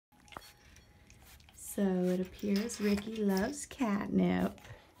So it appears Ricky loves catnip.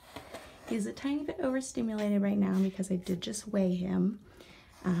 He's a tiny bit overstimulated right now because I did just weigh him,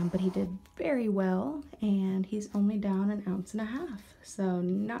 but he did very well, and he's only down 1.5 ounces, so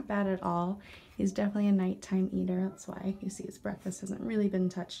not bad at all. He's definitely a nighttime eater. That's why you see his breakfast hasn't really been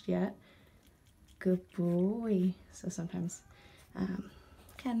touched yet. Good boy. So sometimes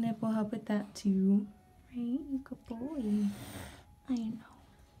catnip will help with that too. Right? Good boy. I know.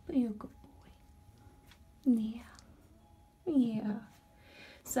 But you're a good boy. Yeah. Yeah.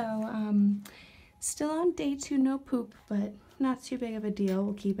 So, still on day 2, no poop, but not too big of a deal.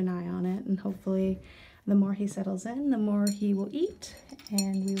 We'll keep an eye on it, and hopefully the more he settles in, the more he will eat,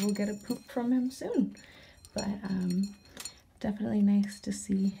 and we will get a poop from him soon. But definitely nice to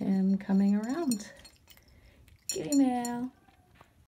see him coming around. Kitty mail.